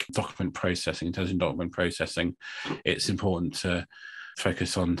domains like document processing, intelligent document processing, it's important to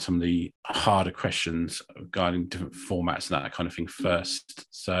focus on some of the harder questions regarding different formats and that kind of thing first.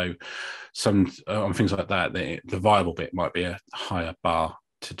 So some on things like that, the viable bit might be a higher bar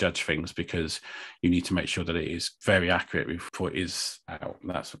to judge things, because you need to make sure that it is very accurate before it is out.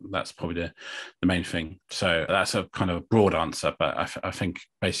 That's probably the main thing. So that's a kind of a broad answer, but I think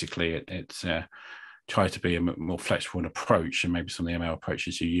basically it's try to be a more flexible approach, and maybe some of the ML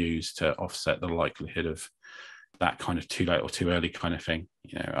approaches you use to offset the likelihood of that kind of too late or too early kind of thing.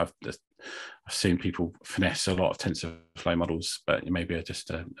 I've seen people finesse a lot of TensorFlow models, but maybe just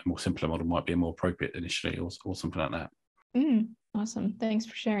a more simpler model might be more appropriate initially, or something like that. Awesome. Thanks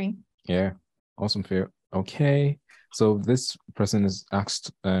for sharing. Yeah, awesome, Phil. Okay, so this person is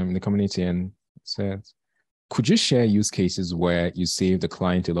asked in the community and says, could you share use cases where you save the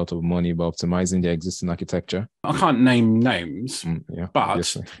client a lot of money by optimizing their existing architecture? I can't name names, but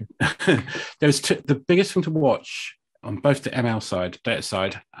there's the biggest thing to watch on both the ML side, data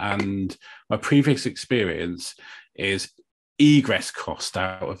side, and my previous experience is egress cost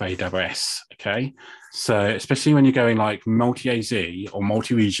out of AWS. Okay, so especially when you're going like multi-AZ or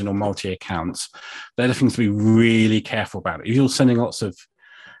multi-region or multi-accounts, they're the things to be really careful about. If you're sending lots of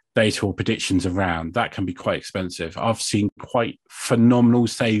data or predictions around, that can be quite expensive. I've seen quite phenomenal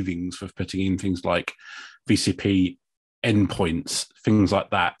savings with putting in things like VCP endpoints, things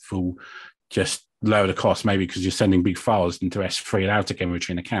like that, will just lower the cost, maybe because you're sending big files into S3 and out again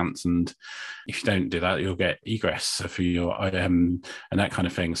between accounts. And if you don't do that, you'll get egress for your and that kind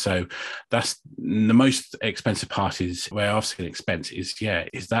of thing. So that's the most expensive part, is where I've seen expense is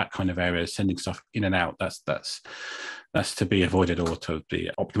that kind of area, sending stuff in and out. That's to be avoided or to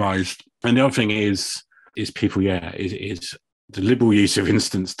be optimized. And the other thing is people, is the liberal use of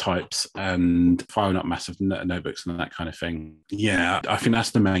instance types and firing up massive notebooks and that kind of thing. Yeah, I think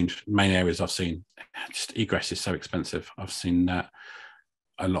that's the main areas I've seen. Just egress is so expensive. I've seen that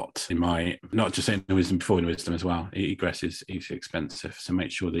a lot in my, not just in Wisdom, before in Wisdom as well. Egress is expensive. So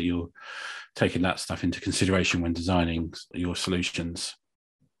make sure that you're taking that stuff into consideration when designing your solutions.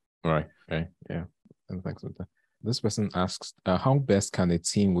 All right. Okay. Yeah. And thanks for that. This person asks, how best can a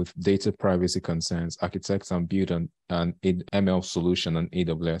team with data privacy concerns architect and build an ML solution on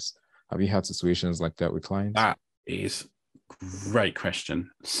AWS? Have you had situations like that with clients? That is a great question.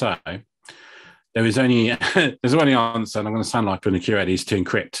 So there's only answer, and I'm going to sound like an accurate, is to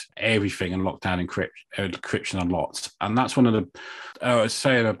encrypt everything and lock down encryption on lots. And that's one of the, I was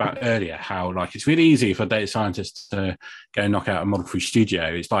saying about earlier, how like it's really easy for data scientists to go and knock out a model through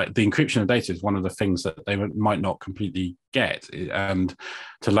Studio. It's like the encryption of data is one of the things that they might not completely get, and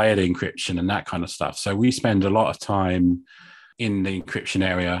to layer the encryption and that kind of stuff. So we spend a lot of time in the encryption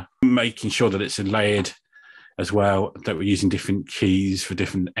area, making sure that it's layered as well, that we're using different keys for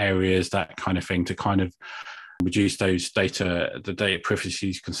different areas, that kind of thing, to kind of reduce the data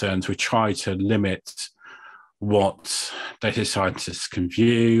privacy concerns. We try to limit what data scientists can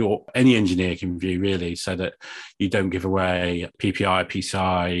view, or any engineer can view, really, so that you don't give away PPI,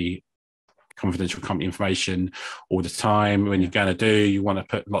 PCI, confidential company information all the time. When you're going to you want to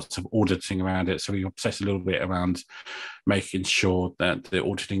put lots of auditing around it. So we obsess a little bit around making sure that the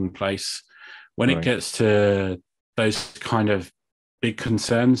auditing in place. When it gets to those kind of big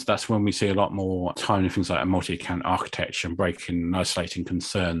concerns, that's when we see a lot more time in things like a multi-account architecture and breaking and isolating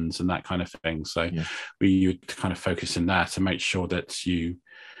concerns and that kind of thing. So we kind of focus in that to make sure that you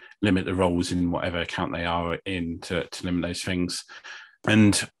limit the roles in whatever account they are in, to limit those things,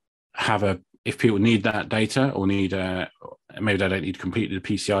 and have if people need that data, or need maybe they don't need completely the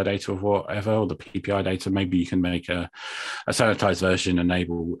PCI data or whatever, or the PPI data, maybe you can make a sanitized version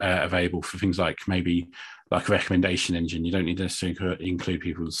available for things like maybe like a recommendation engine. You don't need necessarily to include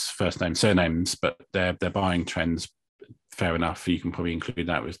people's first names, surnames, but their buying trends. Fair enough. You can probably include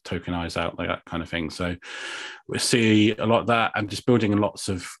that with tokenize out, like that kind of thing. So we see a lot of that, and just building lots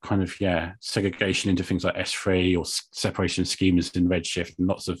of kind of segregation into things like S3 or separation schemas in Redshift, and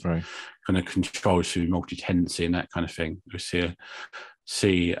lots of kind of controls through multi-tenancy and that kind of thing. We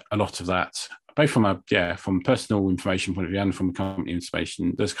see a lot of that, both from a personal information point of view and from a company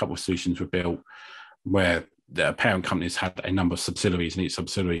information. There's a couple of solutions were built where the parent companies had a number of subsidiaries, and each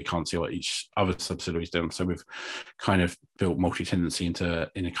subsidiary can't see what each other subsidiary is doing. So we've kind of built multi-tenancy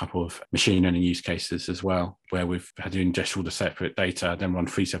in a couple of machine learning use cases as well, where we've had to ingest all the separate data, then run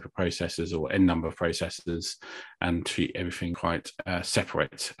 3 separate processes or n number of processes, and treat everything quite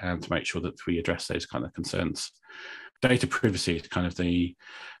separate, and to make sure that we address those kind of concerns. Data privacy is kind of the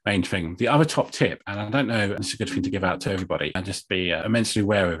main thing. The other top tip, and I don't know, it's a good thing to give out to everybody, and just be immensely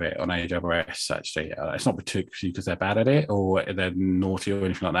aware of it on AWS, actually. It's not particularly because they're bad at it or they're naughty or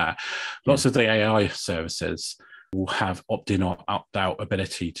anything like that. Lots of the AI services will have opt-in or opt-out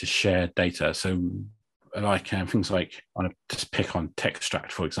ability to share data. So like things like, I want to just pick on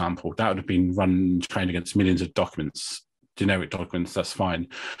Textract, for example, that would have been trained against millions of documents, generic documents, that's fine.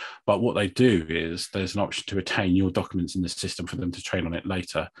 But what they do is there's an option to retain your documents in the system for them to train on it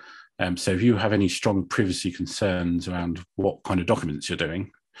later. So if you have any strong privacy concerns around what kind of documents you're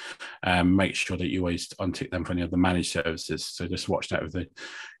doing, make sure that you always untick them for any of the managed services. So just watch that with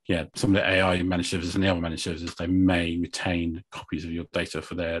some of the AI managed services and the other managed services, they may retain copies of your data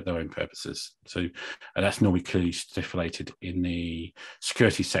for their own purposes. So that's normally clearly stipulated in the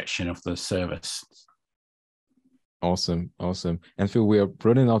security section of the service. Awesome. And Phil, we are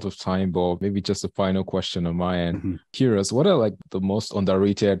running out of time, but maybe just a final question on my end. Curious, what are like the most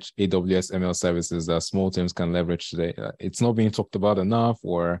underrated AWS ML services that small teams can leverage today? It's not being talked about enough,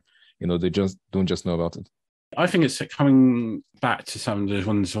 or they just don't know about it. I think it's coming back to some of the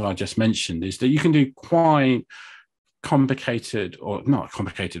ones that I just mentioned, is that you can do quite complicated, or not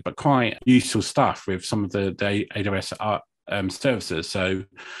complicated, but quite useful stuff with some of the AWS services. So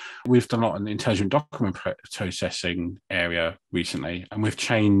we've done a lot in the intelligent document processing area recently, and we've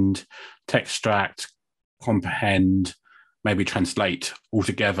chained Textract, comprehend, maybe translate all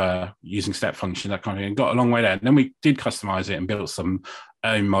together using step function, that kind of thing, and got a long way there. And then we did customize it and built some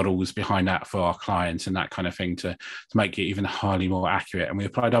own models behind that for our clients and that kind of thing to make it even highly more accurate. And we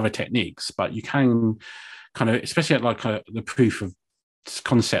applied other techniques, but you can kind of, especially at like the proof of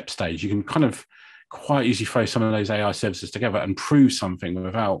concept stage, you can kind of quite easily throw some of those AI services together and prove something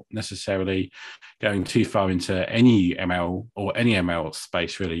without necessarily going too far into any ML or any ML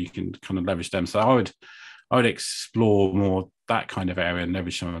space. Really, you can kind of leverage them. So I would explore more that kind of area and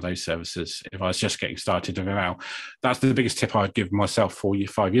leverage some of those services if I was just getting started with ML. That's the biggest tip I'd give myself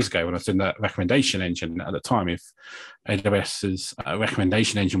 5 years ago when I was in that recommendation engine at the time. If AWS's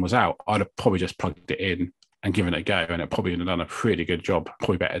recommendation engine was out, I'd have probably just plugged it in and given it a go, and it probably would have done a pretty good job,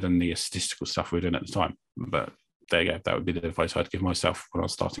 probably better than the statistical stuff we were doing at the time. But there you go. That would be the advice I'd give myself when I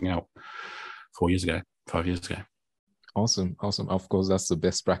was starting out 5 years ago. Awesome. Of course, that's the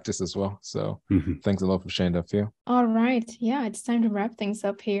best practice as well. So Thanks a lot for sharing that, Phil. All right. Yeah, it's time to wrap things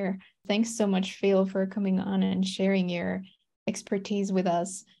up here. Thanks so much, Phil, for coming on and sharing your expertise with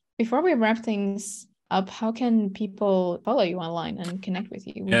us. Before we wrap things up, how can people follow you online and connect with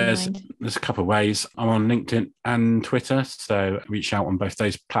you? There's a couple of ways. I'm on LinkedIn and Twitter, so reach out on both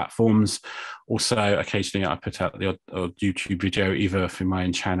those platforms. Also, occasionally I put out the odd YouTube video, either through my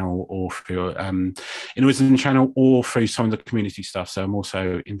own channel or through Inwisdom channel, or through some of the community stuff. So I'm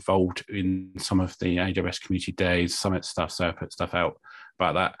also involved in some of the AWS community days, summit stuff. So I put stuff out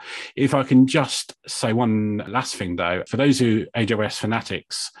about that. If I can just say one last thing though, for those who AWS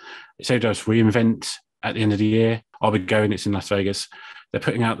fanatics, it's AWS reInvent at the end of the year. I'll be going, it's in Las Vegas. They're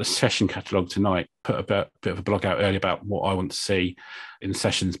putting out the session catalog tonight, put a bit of a blog out earlier about what I want to see in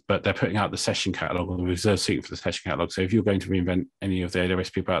sessions, but they're putting out the session catalog, or the reserve seat for the session catalog. So if you're going to reInvent, any of the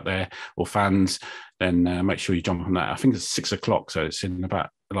AWS people out there or fans, then make sure you jump on that. I think it's 6 o'clock, so it's in about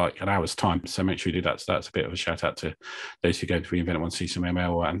like an hour's time. So make sure you do that. So that's a bit of a shout out to those who go to reInvent and want to see some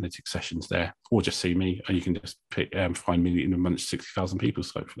ML or analytics sessions there, or just see me, and you can just find me in amongst 60,000 people,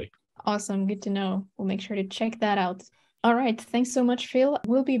 so hopefully. Awesome. Good to know. We'll make sure to check that out. All right. Thanks so much, Phil.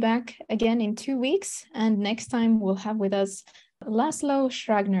 We'll be back again in 2 weeks. And next time we'll have with us Laszlo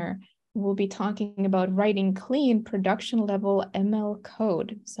Schragner. We'll be talking about writing clean production level ML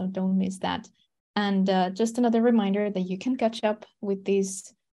code. So don't miss that. And just another reminder that you can catch up with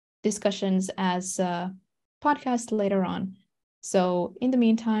these discussions as a podcast later on. So in the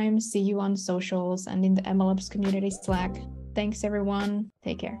meantime, see you on socials and in the MLOps community Slack. Thanks, everyone.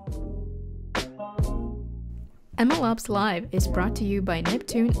 Take care. MLOps Live is brought to you by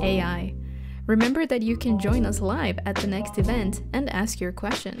Neptune AI. Remember that you can join us live at the next event and ask your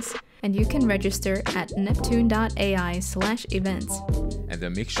questions. And you can register at neptune.ai/events. And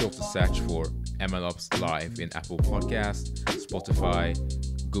then make sure to search for MLOps Live in Apple Podcasts, Spotify,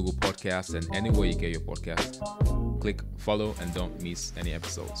 Google Podcasts, and anywhere you get your podcast. Click follow and don't miss any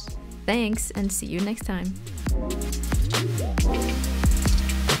episodes. Thanks, and see you next time.